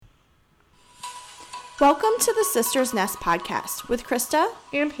Welcome to the Sisters Nest podcast with Krista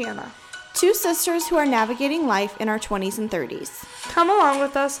and Hannah, two sisters who are navigating life in our 20s and 30s. Come along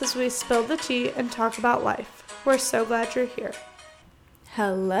with us as we spill the tea and talk about life. We're so glad you're here.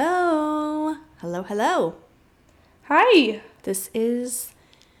 Hello. Hello. Hi. Is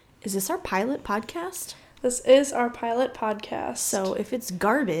this our pilot podcast? This is our pilot podcast. So if it's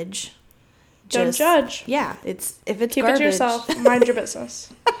garbage, don't judge. Yeah, if it's Keep garbage. Keep it to yourself. Mind your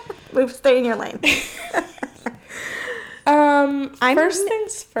business. Stay in your lane. First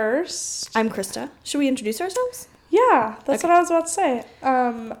things first. I'm Krista. Should we introduce ourselves? Yeah, that's what I was about to say.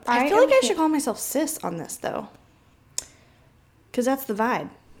 I feel like I should call myself sis on this, though. Because that's the vibe.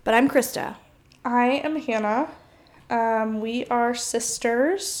 But I'm Krista. I am Hannah. We are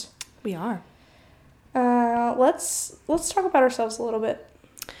sisters. We are. Let's talk about ourselves a little bit.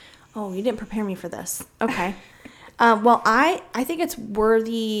 Oh, you didn't prepare me for this. Okay. Well, I think it's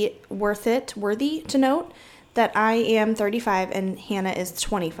worthy to note that I am 35 and Hannah is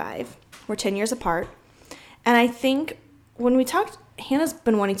 25. We're 10 years apart. And I think when we talked, Hannah's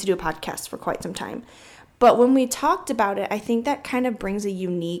been wanting to do a podcast for quite some time. But when we talked about it, I think that kind of brings a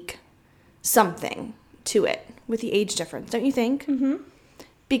unique something to it with the age difference, don't you think? Mm-hmm.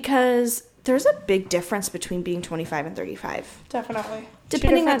 Because there's a big difference between being 25 and 35. Definitely.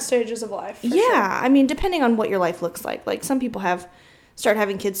 Depending on stages of life. Yeah, sure. I mean, depending on what your life looks like. Like some people start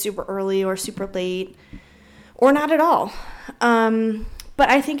having kids super early or super late, or not at all. But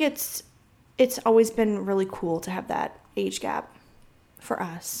I think it's always been really cool to have that age gap for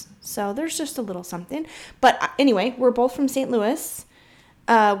us. So there's just a little something. But anyway, we're both from St. Louis.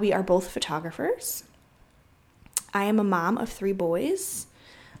 We are both photographers. I am a mom of 3 boys.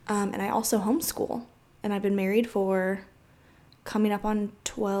 And I also homeschool. And I've been married for coming up on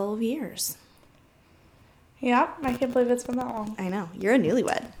 12 years. Yeah, I can't believe it's been that long. I know. You're a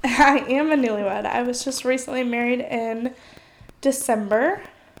newlywed. I am a newlywed. I was just recently married in December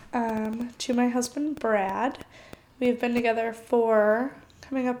to my husband, Brad. We've been together for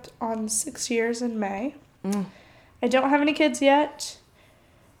coming up on 6 years in May. I don't have any kids yet.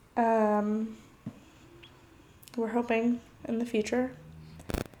 We're hoping in the future.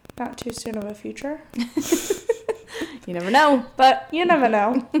 Not too soon of a future. You never know. But you never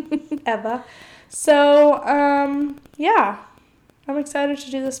know. Ever. So, yeah. I'm excited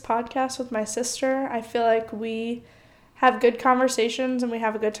to do this podcast with my sister. I feel like we have good conversations and we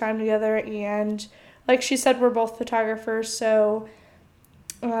have a good time together. And like she said, we're both photographers. So,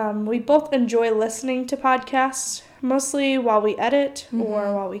 we both enjoy listening to podcasts. Mostly while we edit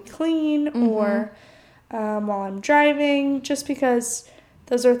or while we clean or while I'm driving. Just because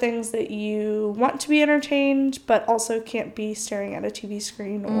those are things that you want to be entertained, but also can't be staring at a TV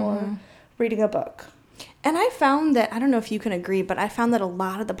screen or reading a book. And I found that, I don't know if you can agree, but I found that a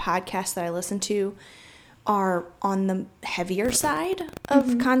lot of the podcasts that I listen to are on the heavier side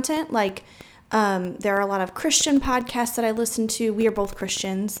of content. Like, there are a lot of Christian podcasts that I listen to. We are both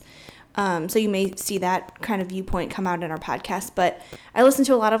Christians. So you may see that kind of viewpoint come out in our podcast, but I listen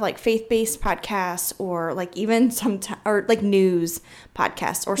to a lot of like faith-based podcasts or like even or like news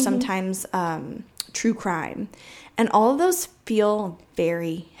podcasts or sometimes true crime. And all of those feel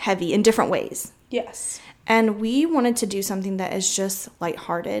very heavy in different ways. Yes. And we wanted to do something that is just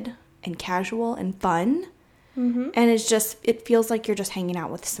lighthearted and casual and fun. And it feels like you're just hanging out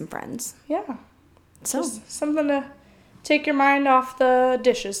with some friends. Yeah. So just something to take your mind off the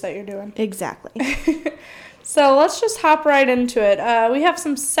dishes that you're doing. Exactly. So let's just hop right into it. We have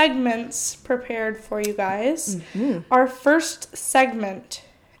some segments prepared for you guys. Our first segment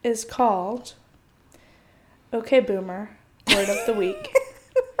is called Okay Boomer, Word of the Week.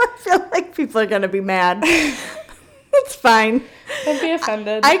 I feel like people are going to be mad. It's fine. Don't be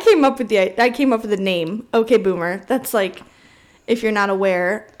offended. I came up with the name, Okay Boomer. That's like, if you're not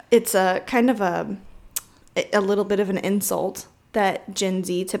aware, it's a kind of a little bit of an insult that Gen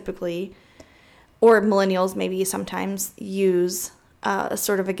Z typically, or millennials maybe sometimes, use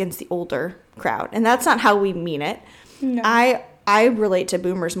sort of against the older crowd. And that's not how we mean it. No. I relate to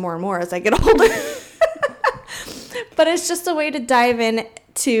boomers more and more as I get older. But it's just a way to dive in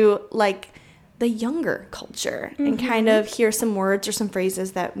to like the younger culture and kind of hear some words or some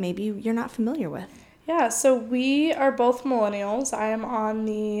phrases that maybe you're not familiar with. Yeah, so we are both millennials. I am on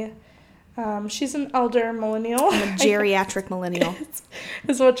the she's an elder millennial. I'm a geriatric millennial.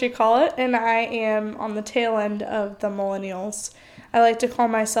 is what you call it. And I am on the tail end of the millennials. I like to call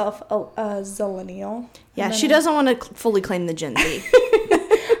myself a Zillennial. Yeah, she doesn't want to fully claim the Gen Z.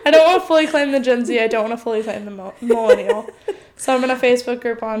 I don't want to fully claim the Gen Z. I don't want to fully claim the millennial. So I'm in a Facebook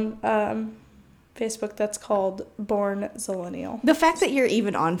group on Facebook that's called Born Zillennial. The fact that you're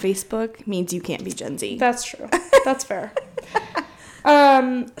even on Facebook means you can't be Gen Z. That's true. That's fair.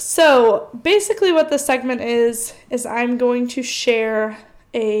 So basically what this segment is I'm going to share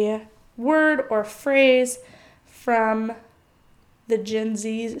a word or phrase from the Gen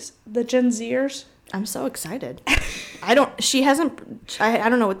Zers. I'm so excited. I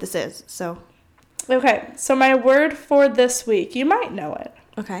don't know what this is, so. Okay, so my word for this week, you might know it.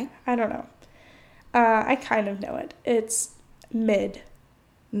 Okay. I don't know. I kind of know it. It's mid.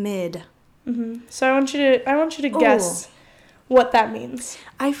 Mid. Mm-hmm. So I want you to guess what that means.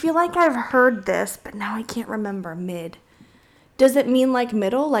 I feel like I've heard this, but now I can't remember. Mid. Does it mean like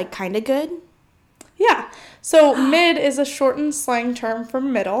middle, like kind of good? Yeah. So mid is a shortened slang term for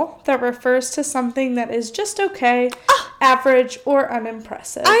middle that refers to something that is just okay, average, or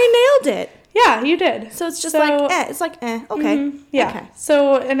unimpressive. I nailed it. Yeah, you did. So it's just it's like, okay. Mm-hmm. Yeah. Okay.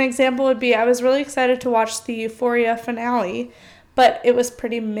 So an example would be, I was really excited to watch the Euphoria finale, but it was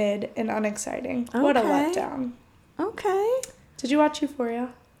pretty mid and unexciting. Okay. What a letdown. Okay. Did you watch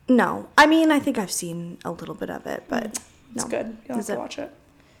Euphoria? No. I mean, I think I've seen a little bit of it, but it's good. You'll have to watch it.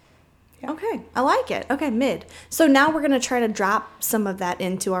 Yeah. Okay. I like it. Okay, mid. So now we're going to try to drop some of that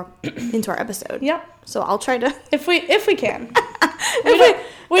into our episode. Yep. So I'll try to if we can.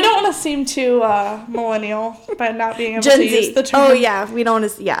 We don't want to seem too millennial by not being able Gen to Z. use the term. Oh yeah, we don't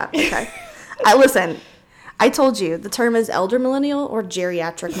want to. Yeah. Okay. Listen. I told you the term is elder millennial or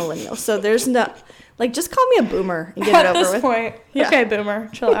geriatric millennial. So there's no, just call me a boomer and get it over with. At this point. Yeah. Okay, boomer.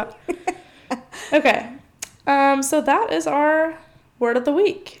 Chill out. Okay. So that is our word of the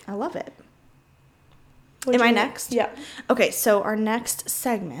week. I love it. Am I next? Yeah. Okay, so our next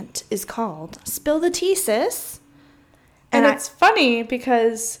segment is called Spill the Tea, Sis. And it's funny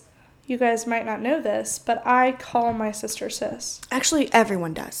because you guys might not know this, but I call my sister sis. Actually,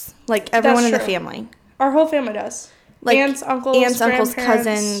 everyone does. Everyone in the family. Our whole family does. Aunts, uncles,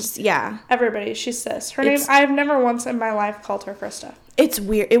 cousins, yeah. Everybody, she's sis. Her name, I've never once in my life called her Krista. It's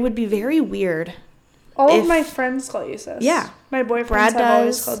weird. It would be very weird. All of my friends call you sis. Yeah. My boyfriends have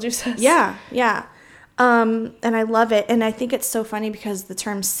always called you sis. Yeah, yeah. And I love it. And I think it's so funny because the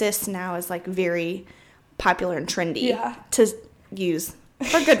term sis now is very popular and trendy to use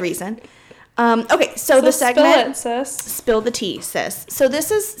for good reason. Okay, so the segment, spill it, sis. Spill the tea, sis. So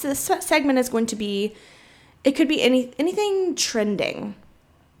this segment is going to be, it could be anything trending,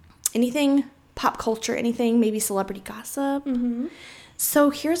 anything pop culture, anything maybe celebrity gossip. Mm-hmm.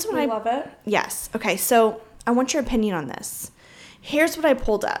 So here's what I love it. Yes. Okay. So I want your opinion on this. Here's what I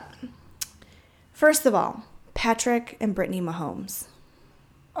pulled up. First of all, Patrick and Brittany Mahomes.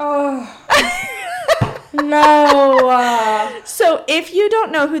 Oh. No. So if you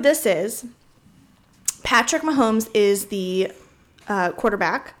don't know who this is, Patrick Mahomes is the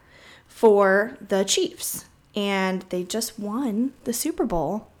quarterback for the Chiefs, and they just won the Super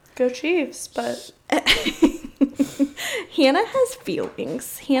Bowl. Go Chiefs, but Hannah has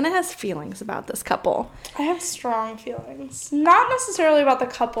feelings. Hannah has feelings about this couple. I have strong feelings. Not necessarily about the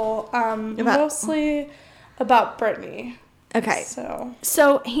couple, mostly about Brittany. Okay.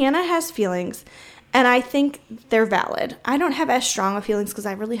 So Hannah has feelings, and I think they're valid. I don't have as strong of feelings because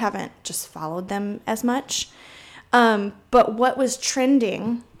I really haven't just followed them as much. But what was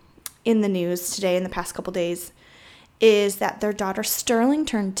trending in the news today in the past couple days is that their daughter Sterling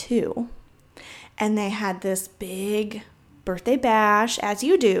turned 2, and they had this big birthday bash, as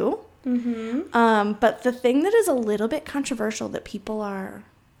you do. Mm-hmm. But the thing that is a little bit controversial that people are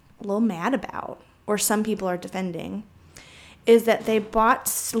a little mad about, or some people are defending, is that they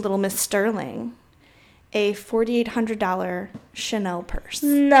bought little Miss Sterling a $4,800 Chanel purse.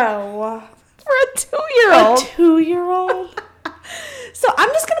 No. For a 2-year-old. A 2-year-old? So I'm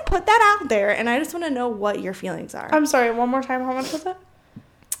just going to put that out there, and I just want to know what your feelings are. I'm sorry, one more time, how much was it?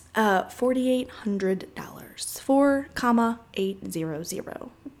 $4,800. 4,800.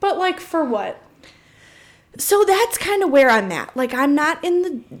 But, for what? So that's kind of where I'm at. I'm not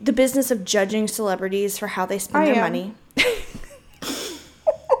in the business of judging celebrities for how they spend their money.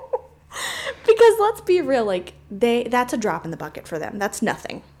 Because let's be real, that's a drop in the bucket for them. That's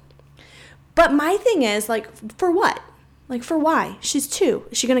nothing. But my thing is, for what? For why? She's 2.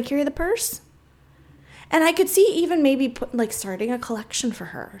 Is she going to carry the purse? And I could see even maybe starting a collection for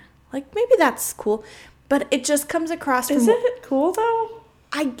her. Maybe that's cool. But it just comes across from... Is it cool, though?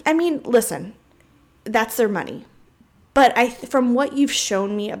 I mean, listen, that's their money. But from what you've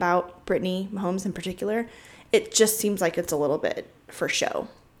shown me about Brittany Mahomes in particular, it just seems like it's a little bit for show.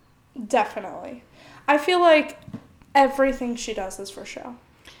 Definitely. I feel like everything she does is for show.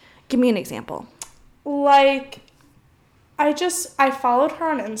 Give me an example. I followed her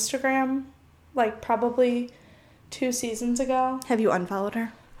on Instagram, like probably 2 seasons ago. Have you unfollowed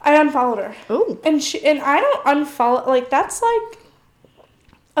her? I unfollowed her. Oh. And I don't unfollow, like, that's like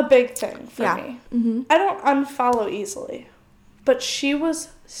a big thing for me. Mm-hmm. I don't unfollow easily. But she was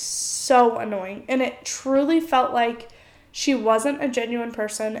so annoying. And it truly felt like she wasn't a genuine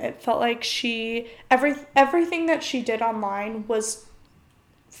person. It felt like everything that she did online was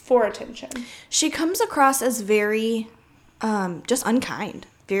for attention. She comes across as very, just unkind.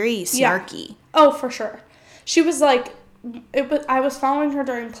 Very snarky. Yeah. Oh, for sure. She was like, I was following her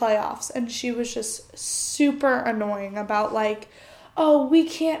during playoffs, and she was just super annoying about, like, oh, we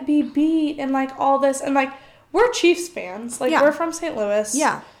can't be beat, and, like, all this. And, like, we're Chiefs fans. Like, we're from St. Louis.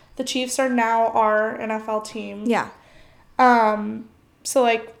 Yeah. The Chiefs are now our NFL team. Yeah. So,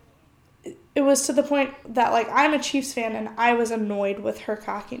 like, it was to the point that, like, I'm a Chiefs fan, and I was annoyed with her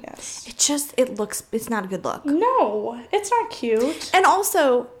cockiness. It's not a good look. No, it's not cute. And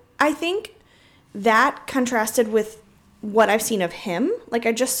also, I think that contrasted with what I've seen of him. Like,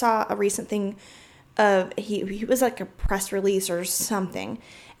 I just saw a recent thing of, he was like a press release or something,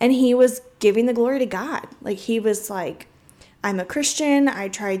 and he was giving the glory to God. Like, he was like, I'm a Christian, I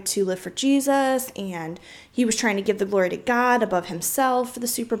tried to live for Jesus, and he was trying to give the glory to God above himself for the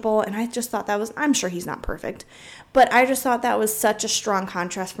Super Bowl, and I just thought that was, I'm sure he's not perfect, but I just thought that was such a strong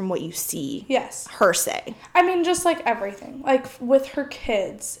contrast from what you see her say. I mean, just like everything. Like, with her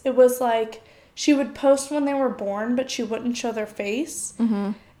kids, it was like, she would post when they were born, but she wouldn't show their face,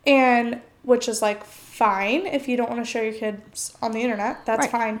 and, which is, like, fine if you don't want to show your kids on the internet, that's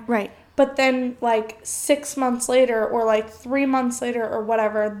fine. Right. But then, like, 6 months later or, like, 3 months later or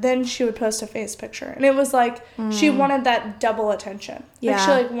whatever, then she would post a face picture. And it was, like, she wanted that double attention. Yeah. Like,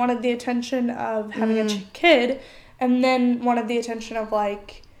 she, like, wanted the attention of having a kid and then wanted the attention of,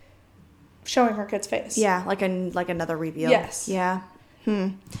 like, showing her kid's face. Yeah, like another reveal. Yes. Yeah.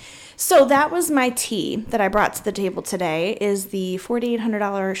 So that was my tea that I brought to the table today, is the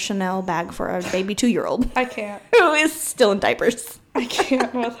 $4,800 Chanel bag for a baby 2-year-old. I can't. Who is still in diapers. I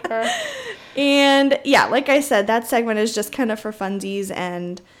can't with her. And yeah, like I said, that segment is just kind of for funsies,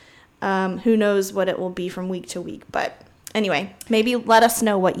 and who knows what it will be from week to week. But anyway, maybe let us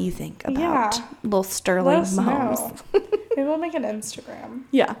know what you think about little Sterling Mahomes. Maybe we'll make an Instagram.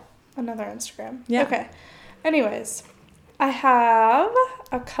 Yeah. Another Instagram. Yeah. Okay. Anyways, I have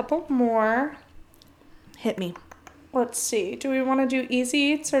a couple more. Hit me. Let's see. Do we want to do easy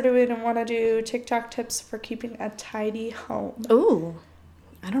eats, or do we want to do TikTok tips for keeping a tidy home? Ooh.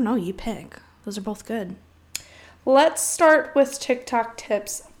 I don't know. You pick. Those are both good. Let's start with TikTok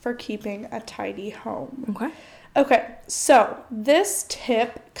tips for keeping a tidy home. Okay. So this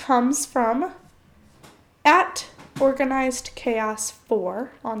tip comes from @OrganizedChaos4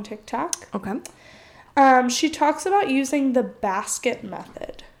 on TikTok. Okay. She talks about using the basket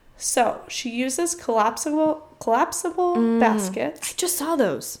method. So she uses collapsible baskets. I just saw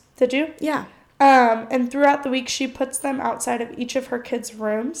those. Did you? Yeah. And throughout the week, she puts them outside of each of her kids'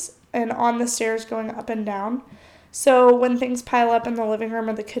 rooms and on the stairs going up and down. So when things pile up in the living room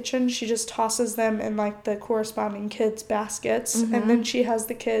or the kitchen, she just tosses them in, like, the corresponding kids' baskets. And then she has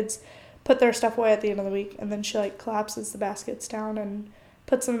the kids put their stuff away at the end of the week. And then she, like, collapses the baskets down and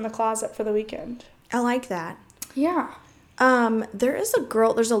puts them in the closet for the weekend. I like that. Yeah. There's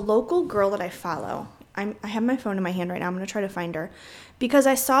a local girl that I follow. I have my phone in my hand right now. I'm going to try to find her, because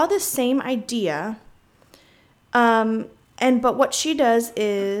I saw this same idea. But what she does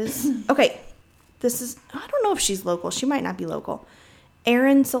is, okay, I don't know if she's local. She might not be local.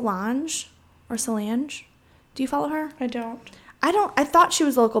 Erin Solange. Do you follow her? I don't. I thought she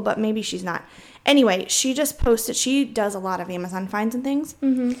was local, but maybe she's not. Anyway, she just posted, she does a lot of Amazon finds and things.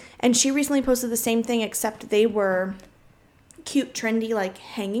 And she recently posted the same thing, except they were cute, trendy, like,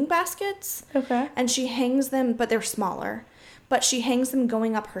 hanging baskets. Okay. And she hangs them, but they're smaller. But she hangs them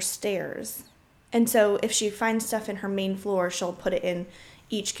going up her stairs. And so if she finds stuff in her main floor, she'll put it in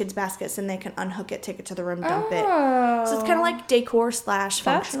each kid's baskets, and they can unhook it, take it to the room, dump it. So it's kind of like decor /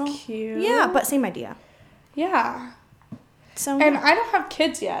 functional. That's cute. Yeah, but same idea. Yeah. So, and I don't have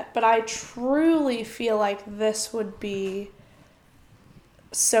kids yet, but I truly feel like this would be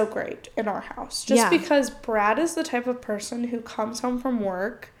so great in our house. Just because Brad is the type of person who comes home from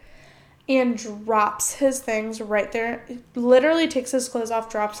work and drops his things right there. Literally takes his clothes off,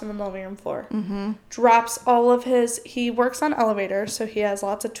 drops them on the living room floor. Drops all of he works on elevators, so he has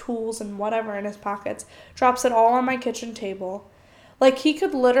lots of tools and whatever in his pockets. Drops it all on my kitchen table. Like, he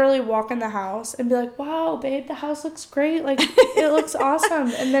could literally walk in the house and be like, wow, babe, the house looks great. Like, it looks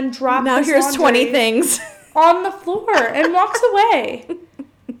awesome. And then drop now here's 20 things on the floor and walks away.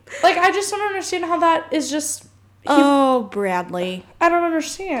 Like, I just don't understand how that is just Oh, Bradley. I don't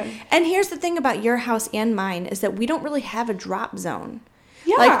understand. And here's the thing about your house and mine is that we don't really have a drop zone.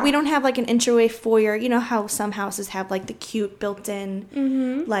 Yeah. Like, we don't have, like, an entryway foyer. You know how some houses have, like, the cute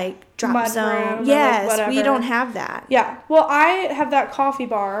built-in, like, drop Mud zone? room Yes, we don't have that. Yeah. Well, I have that coffee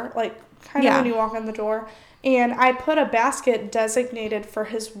bar, like, kind of when you walk in the door. And I put a basket designated for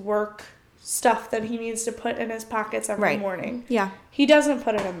his work stuff that he needs to put in his pockets every morning. Yeah. He doesn't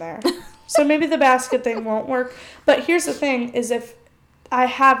put it in there. So maybe the basket thing won't work. But here's the thing, is if I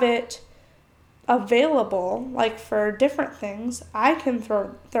have it available, like for different things, I can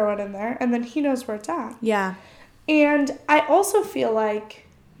throw it in there, and then he knows where it's at. Yeah. And I also feel like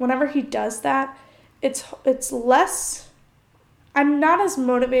whenever he does that, it's less, I'm not as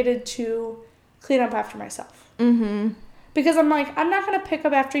motivated to clean up after myself. Mm-hmm. Because I'm like, I'm not going to pick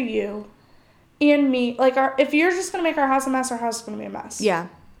up after you and me. Like, if you're just going to make our house a mess, our house is going to be a mess. Yeah.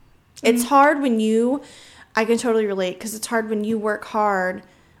 It's hard when I can totally relate, because it's hard when you work hard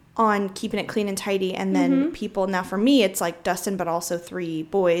on keeping it clean and tidy, and then people, now for me, it's like Dustin, but also 3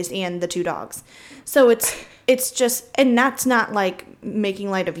 boys and the 2 dogs. So it's just, and that's not like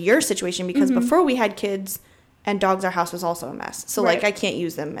making light of your situation, because before we had kids and dogs, our house was also a mess. So like, I can't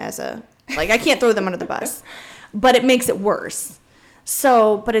use them as I can't throw them under the bus, but it makes it worse.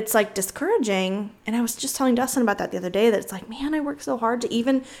 So, but it's like discouraging. And I was just telling Dustin about that the other day, that it's like, man, I work so hard to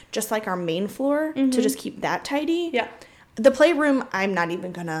even just like our main floor to just keep that tidy. Yeah. The playroom, I'm not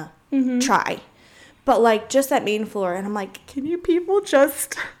even gonna try. But like just that main floor, and I'm like, can you people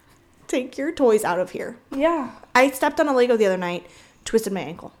just take your toys out of here? Yeah. I stepped on a Lego the other night, twisted my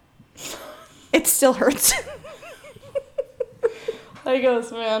ankle. It still hurts.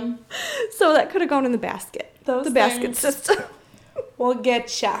 Legos, man. So that could have gone in the basket. The basket system. We'll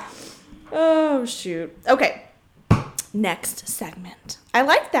get ya. Oh, shoot. Okay. Next segment. I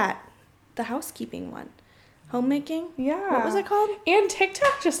like that. The housekeeping one. Homemaking? Yeah. What was it called? And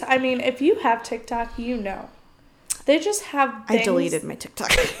TikTok just, I mean, if you have TikTok, you know. They just have things. I deleted my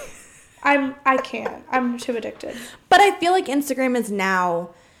TikTok. I can't. I'm too addicted. But I feel like Instagram is now,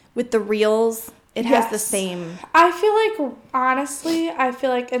 with the reels, it has the same. I feel like, honestly,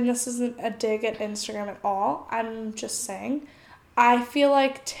 and this isn't a dig at Instagram at all, I'm just saying, I feel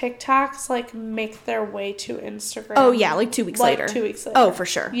like TikToks, like, make their way to Instagram. Oh, yeah, like 2 weeks later. 2 weeks later. Oh, for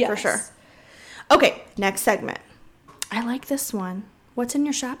sure. Yes. For sure. Okay, next segment. I like this one. What's in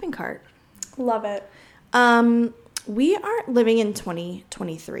your shopping cart? Love it. We are living in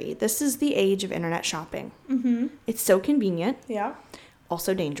 2023. This is the age of internet shopping. Mm-hmm. It's so convenient. Yeah.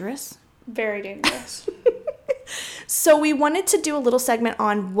 Also dangerous. Very dangerous. So we wanted to do a little segment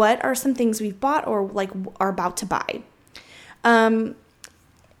on what are some things we've bought or like are about to buy.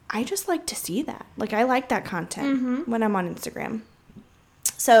 I just like to see that. Like, I like that content when I'm on Instagram.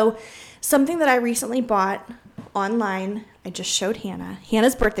 So something that I recently bought online, I just showed Hannah.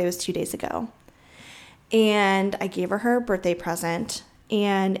 Hannah's birthday was 2 days ago. And I gave her birthday present.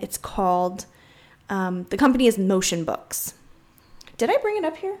 And it's called, the company is Motion Books. Did I bring it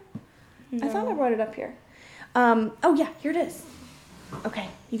up here? No. I thought I brought it up here. Oh, yeah, here it is. Okay,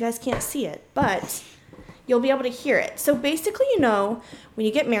 you guys can't see it, but you'll be able to hear it. So basically, when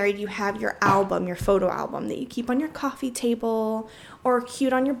you get married, you have your album, your photo album that you keep on your coffee table or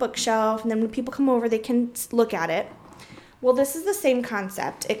cute on your bookshelf. And then when people come over, they can look at it. Well, this is the same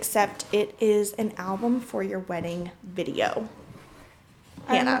concept, except it is an album for your wedding video.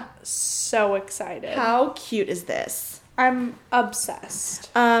 Hannah. I'm so excited. How cute is this? I'm obsessed.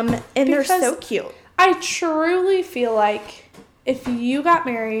 And they're so cute. I truly feel like if you got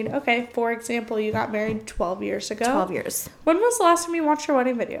married, okay, for example, you got married 12 years ago. 12 years. When was the last time you watched your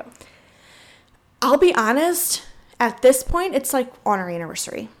wedding video? I'll be honest, at this point, it's like on our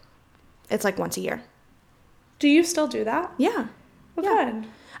anniversary. It's like once a year. Do you still do that? Yeah. Well, yeah. Good.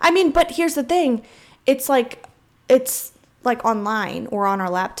 I mean, but here's the thing. It's like online or on our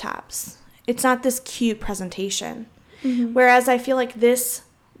laptops. It's not this cute presentation. Mm-hmm. Whereas I feel like this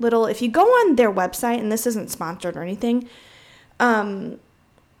little, if you go on their website, and this isn't sponsored or anything,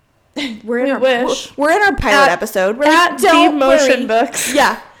 we're in our pilot episode. We're at don't Motion worry. Books.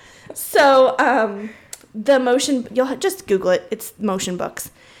 Yeah. So the motion, you'll just Google it. It's Motion Books.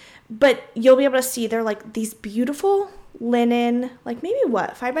 But you'll be able to see they're like these beautiful linen, like maybe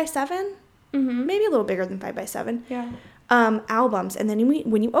 5x7? Mm-hmm. Maybe a little bigger than 5x7. Yeah. Albums. And then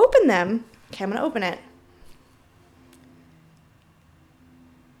when you open them, okay, I'm going to open it.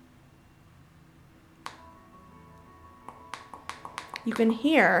 You can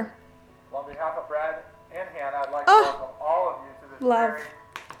hear. On behalf of Brad and Hannah, I'd like to welcome all of you to this Love. very...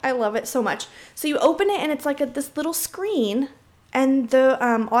 I love it so much. So you open it and it's like this little screen and the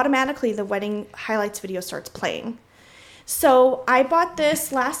automatically the wedding highlights video starts playing. So I bought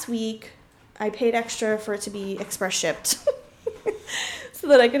this last week. I paid extra for it to be express shipped so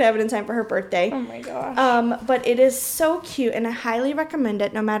that I could have it in time for her birthday. Oh my gosh. But it is so cute, and I highly recommend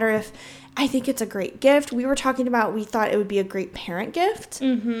it, no matter if I think it's a great gift. We were talking about, we thought it would be a great parent gift.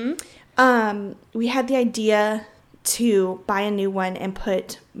 Mm-hmm. We had the idea to buy a new one and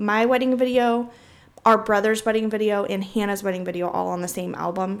put my wedding video, our brother's wedding video, and Hannah's wedding video all on the same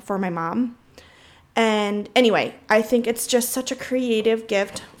album for my mom. And anyway, I think it's just such a creative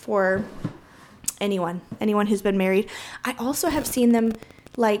gift for anyone who's been married. I also have seen them,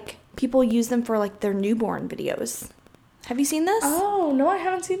 like, people use them for, like, their newborn videos. Have you seen this? Oh, no, I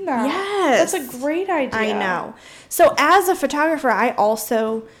haven't seen that. Yes. That's a great idea. I know. So as a photographer, I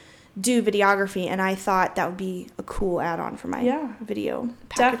also do videography, and I thought that would be a cool add-on for my video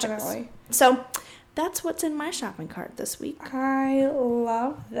packages. Definitely. So that's what's in my shopping cart this week. I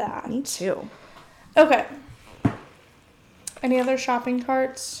love that. Me too. Okay. Any other shopping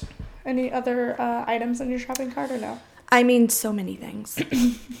carts? Any other items in your shopping cart or no? I mean, so many things.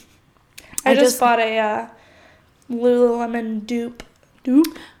 I just bought a Lululemon dupe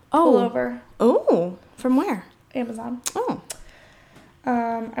pullover. Oh, from where? Amazon. Oh.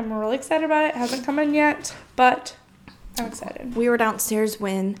 I'm really excited about it. It hasn't come in yet, but I'm excited. We were downstairs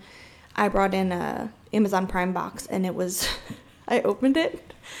when I brought in a Amazon Prime box, and it was, I opened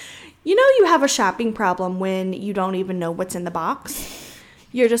it. You know, you have a shopping problem when you don't even know what's in the box.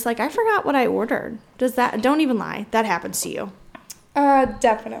 You're just like, I forgot what I ordered. Don't even lie. That happens to you.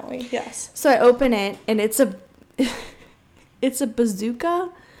 Definitely, yes. So I open it, and it's a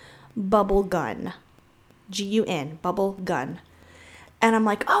bazooka bubble gun. Gun, bubble gun. And I'm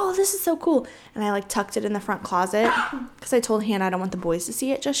like, oh, this is so cool. And I, like, tucked it in the front closet because I told Hannah I don't want the boys to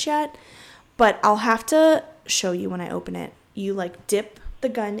see it just yet. But I'll have to show you when I open it. You, like, dip the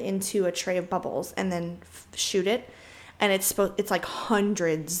gun into a tray of bubbles and then shoot it. And it's like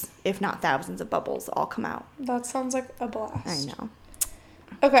hundreds, if not thousands of bubbles all come out. That sounds like a blast. I know.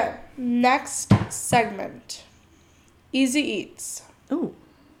 Okay, next segment. Easy Eats. Ooh.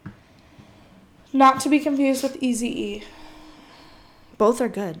 Not to be confused with Easy E. Both are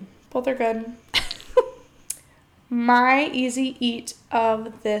good. Both are good. My Easy Eat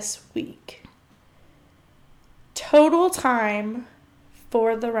of this week. Total time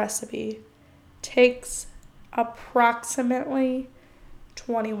for the recipe takes approximately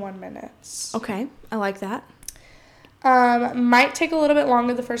 21 minutes. Okay, I like that. Might take a little bit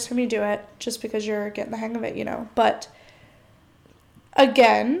longer the first time you do it, just because you're getting the hang of it, you know. But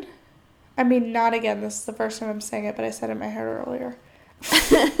again, I mean, not again, this is the first time I'm saying it, but I said it in my head earlier.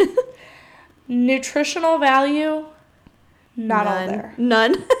 Nutritional value, not all there.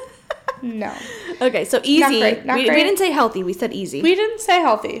 None? No. Okay, so easy. Not great. We didn't say healthy, we said easy. We didn't say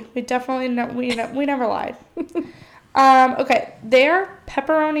healthy. We definitely, we never lied. Okay, they're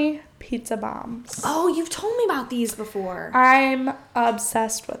pepperoni pizza bombs. Oh, you've told me about these before. I'm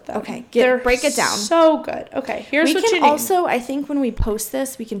obsessed with them. Okay, break it down. So good. Okay, here's what you need. We can also, I think when we post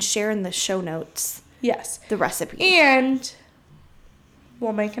this, we can share in the show notes. Yes. The recipe. And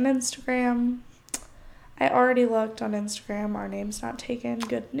we'll make an Instagram. I already looked on Instagram. Our name's not taken.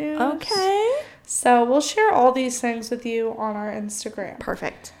 Good news. Okay. So we'll share all these things with you on our Instagram.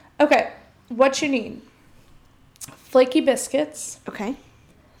 Perfect. Okay, what you need. Flaky biscuits. Okay.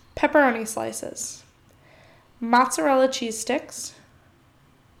 Pepperoni slices. Mozzarella cheese sticks.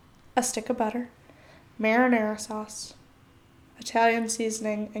 A stick of butter. Marinara sauce. Italian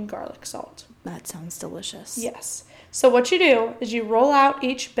seasoning, and garlic salt. That sounds delicious. Yes. So what you do is you roll out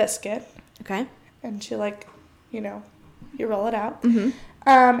each biscuit. Okay. And you, like, you know, you roll it out. Mm-hmm.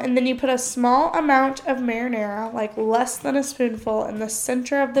 And then you put a small amount of marinara, like less than a spoonful, in the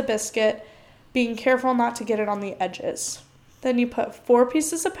center of the biscuit, being careful not to get it on the edges. Then you put 4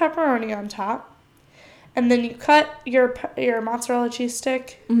 pieces of pepperoni on top. And then you cut your mozzarella cheese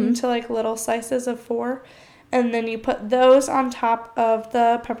stick into, like, little slices of 4. And then you put those on top of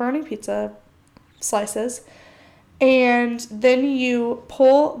the pepperoni pizza slices. And then you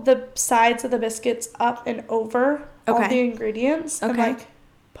pull the sides of the biscuits up and over all the ingredients and, like,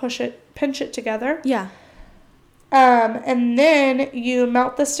 pinch it together. Yeah. And then you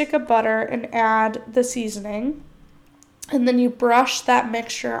melt the stick of butter and add the seasoning. And then you brush that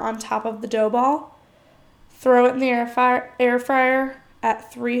mixture on top of the dough ball. Throw it in the air fryer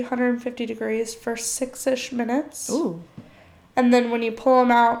at 350 degrees for 6-ish minutes. Ooh. And then when you pull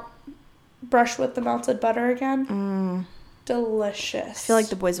them out, brush with the melted butter again. Delicious. I feel like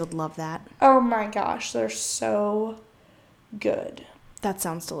the boys would love that. Oh my gosh, they're so good. That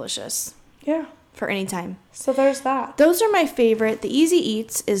sounds delicious. Yeah. for any time. So there's that. Those are my favorite. The Easy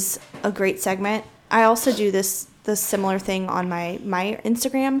Eats is a great segment. I also do this similar thing on my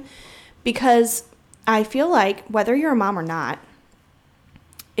Instagram because I feel like whether you're a mom or not,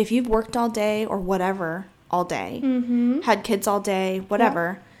 if you've worked all day or whatever all day, had kids all day,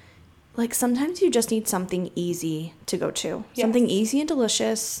 whatever, like sometimes you just need something easy to go to. Yes. Something easy and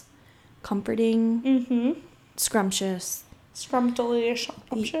delicious, comforting, scrumptious.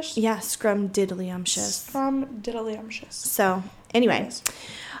 Scrumdiddlyumptious? Yeah, scrumdiddlyumptious. Scrumdiddlyumptious. So, anyway.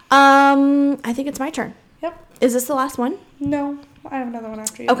 I think it's my turn. Yep. Is this the last one? No, I have another one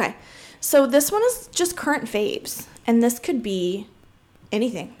after you. Okay. So this one is just current faves. And this could be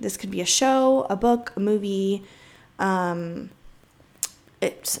anything. This could be a show, a book, a movie.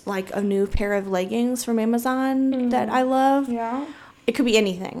 It's like a new pair of leggings from Amazon that I love. Yeah. It could be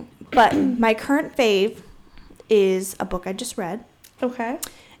anything. But my current fave is a book I just read. Okay.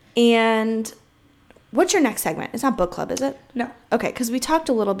 And what's your next segment? It's not book club, is it? No. Okay, because we talked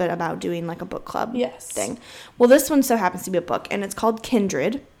a little bit about doing like a book club thing. Well, this one so happens to be a book, and it's called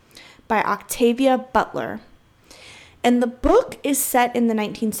Kindred by Octavia Butler. And the book is set in the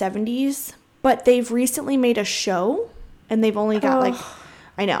 1970s, but they've recently made a show, and they've only got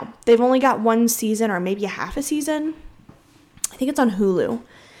they've only got one season or maybe a half a season. I think it's on Hulu.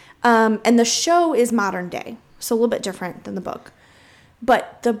 And the show is modern day, so a little bit different than the book.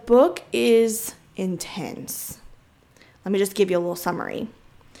 But the book is intense. Let me just give you a little summary.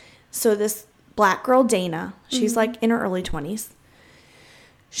 So this black girl, Dana, she's like in her early 20s.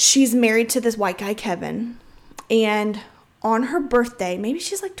 She's married to this white guy, Kevin. And on her birthday, maybe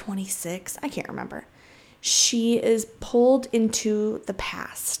she's like 26, I can't remember. She is pulled into the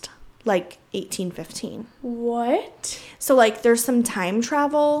past, like 1815. What? So like there's some time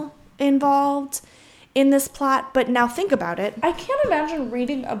travel involved in this plot, but now think about it. I can't imagine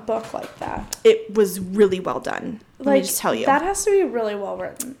reading a book like that. It was really well done. Let me just tell you. That has to be really well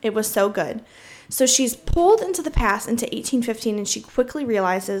written. It was so good. So she's pulled into the past, into 1815, and she quickly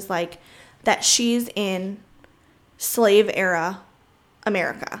realizes like that she's in slave era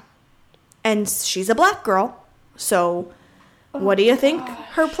America. And she's a black girl. So what do you think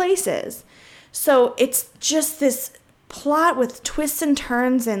her place is? So it's just this plot with twists and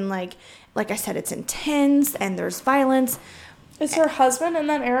turns, and like I said, it's intense and there's violence. Is her husband in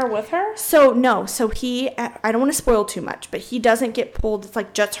that era with her? So no, so I don't want to spoil too much, but he doesn't get pulled. It's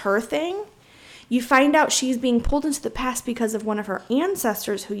like just her thing. You find out she's being pulled into the past because of one of her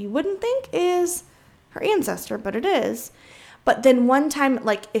ancestors, who you wouldn't think is her ancestor, but it is. But then one time,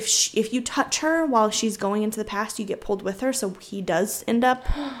 like if you touch her while she's going into the past, you get pulled with her. So he does end up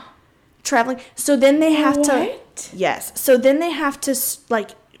traveling. So then they have to. Yes. So then they have to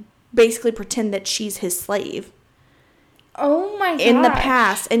like basically pretend that she's his slave. Oh my god. In the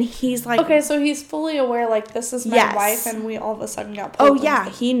past, and he's like, okay, so he's fully aware, like, this is my wife, and we all of a sudden got pulled. Oh yeah,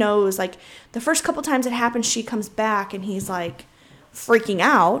 he knows. Like the first couple times it happens, she comes back, and he's like freaking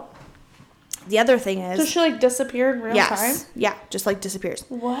out. The other thing is, so she like disappeared in real time? Yeah, just like disappears.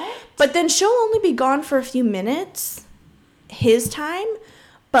 What? But then she'll only be gone for a few minutes, his time,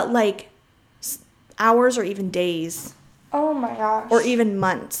 but like hours or even days. Oh my gosh. Or even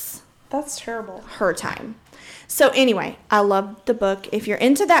months. That's terrible. Her time. So anyway, I love the book. If you're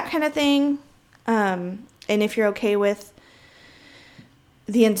into that kind of thing, and if you're okay with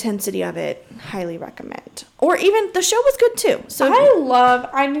the intensity of it, highly recommend. Or even the show was good too. So I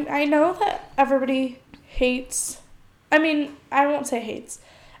know that everybody hates, I mean, I won't say hates.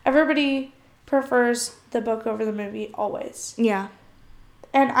 Everybody prefers the book over the movie always. Yeah.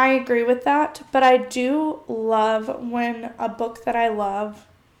 And I agree with that, but I do love when a book that I love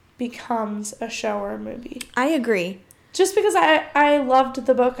becomes a show or a movie. I agree. Just because I loved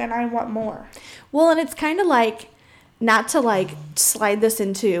the book and I want more. Well, and it's kind of like, not to like slide this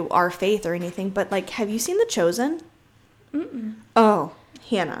into our faith or anything, but like, have you seen The Chosen? Mm-mm. Oh,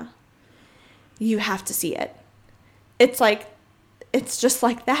 Hannah, you have to see it. It's like, it's just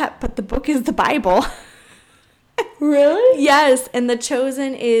like that, but the book is the Bible. Really? Yes, and The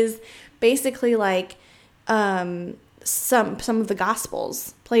Chosen is basically like some of the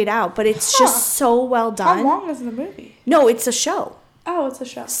Gospels played out, but it's just so well done. How long is the movie? No, it's a show. Oh, it's a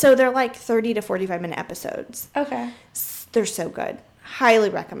show. So they're like 30 to 45 minute episodes. Okay. They're so good. Highly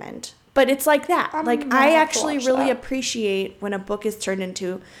recommend. But it's like that. I actually really appreciate when a book is turned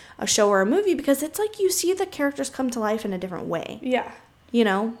into a show or a movie, because it's like you see the characters come to life in a different way. Yeah. You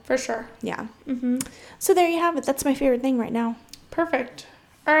know? For sure. Yeah. Mm-hmm. So there you have it. That's my favorite thing right now. Perfect.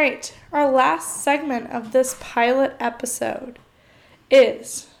 All right. Our last segment of this pilot episode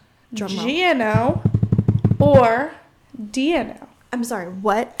is GNO or DNO. I'm sorry,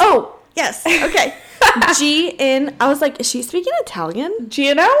 what? Oh, Yes. Okay. I was like, is she speaking Italian?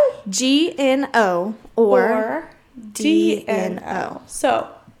 Gino? GNO or DNO. So,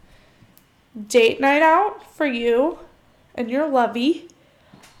 date night out for you and your lovey.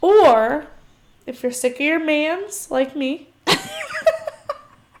 Or, if you're sick of your mans, like me,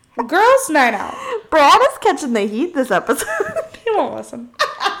 girls night out. Brad is catching the heat this episode. He won't listen.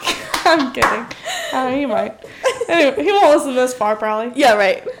 I'm kidding. He might. Anyway, he won't listen this far, probably. Yeah,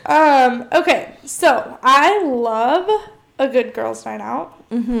 right. Okay, so I love a good girls' night out.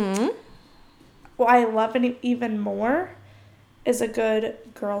 Mm-hmm. What I love even more is a good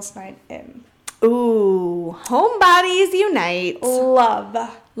girls' night in. Ooh, homebodies unite.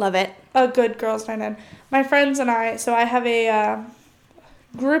 Love it. A good girls' night in. My friends and I, so I have a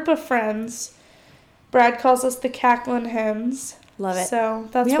group of friends. Brad calls us the Cackling Hens. Love it. So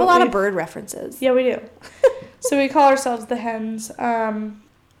that's we have a lot of bird references. Yeah, we do. So we call ourselves the Hens. And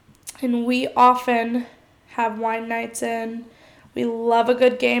we often have wine nights in. We love a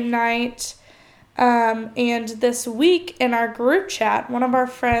good game night. And this week in our group chat, one of our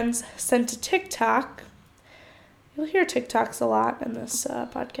friends sent a TikTok. You'll hear TikToks a lot in this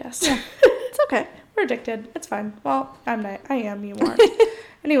podcast. Yeah, it's okay. We're addicted. It's fine. Well, I'm not. I am. You are.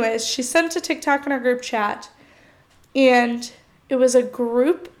 Anyways, she sent a TikTok in our group chat. And it was a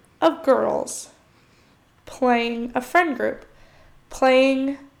group of girls a friend group,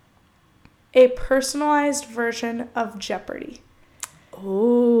 playing a personalized version of Jeopardy.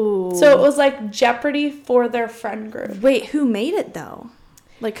 Ooh. So it was like Jeopardy for their friend group. Wait, who made it though?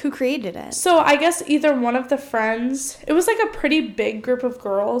 Like, who created it? So I guess either one of the friends, it was like a pretty big group of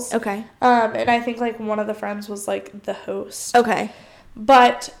girls. Okay. And I think like one of the friends was like the host. Okay.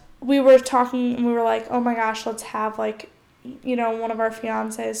 But we were talking and we were like, oh my gosh, let's have like, you know, one of our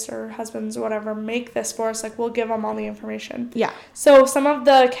fiancés or husbands or whatever make this for us. Like, we'll give them all the information. Yeah. So some of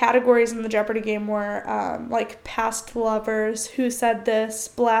the categories in the Jeopardy game were like past lovers, who said this,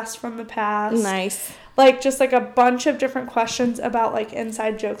 blast from the past. Nice. Like, just like a bunch of different questions about like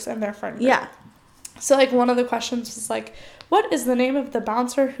inside jokes in their friend group. Yeah. So like one of the questions was like, what is the name of the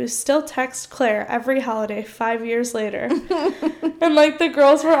bouncer who still texts Claire every holiday 5 years later? And like the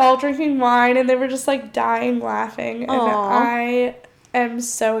girls were all drinking wine and they were just like dying laughing. And I am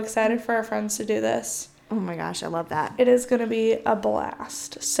so excited for our friends to do this. Oh my gosh, I love that. It is going to be a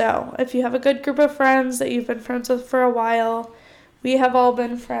blast. So if you have a good group of friends that you've been friends with for a while, we have all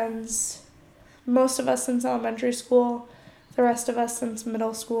been friends, most of us since elementary school, the rest of us since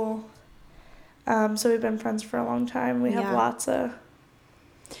middle school. So we've been friends for a long time. We have lots of...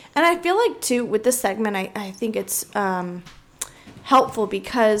 And I feel like, too, with this segment, I think it's helpful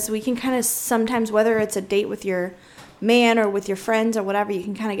because we can kind of sometimes, whether it's a date with your man or with your friends or whatever, you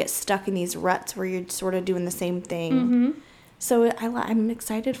can kind of get stuck in these ruts where you're sort of doing the same thing. Mm-hmm. So I'm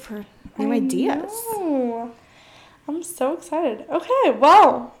excited for new ideas. Know. I'm so excited. Okay,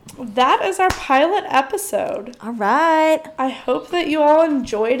 well, that is our pilot episode. All right. I hope that you all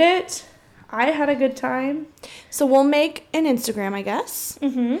enjoyed it. I had a good time. So we'll make an Instagram, I guess.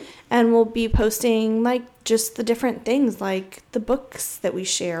 Mm-hmm. And we'll be posting, like, just the different things, like the books that we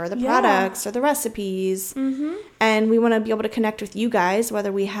share, or the products, or the recipes. Mm-hmm. And we want to be able to connect with you guys, whether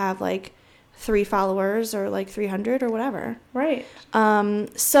we have, like, 3 followers or, like, 300 or whatever. Right.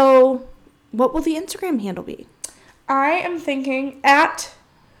 So what will the Instagram handle be? I am thinking at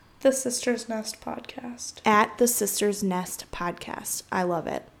the Sisters Nest Podcast. At the Sisters Nest Podcast. I love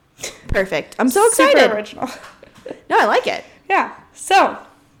it. Perfect. I'm so excited. Super original. No, I like it. Yeah. So,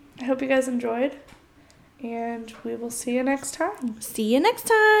 I hope you guys enjoyed. And we will see you next time. See you next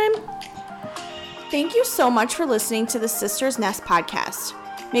time. Thank you so much for listening to the Sisters Nest Podcast.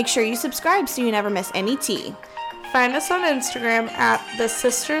 Make sure you subscribe so you never miss any tea. Find us on Instagram at the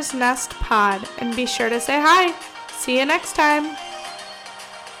Sisters Nest Pod. And be sure to say hi. See you next time.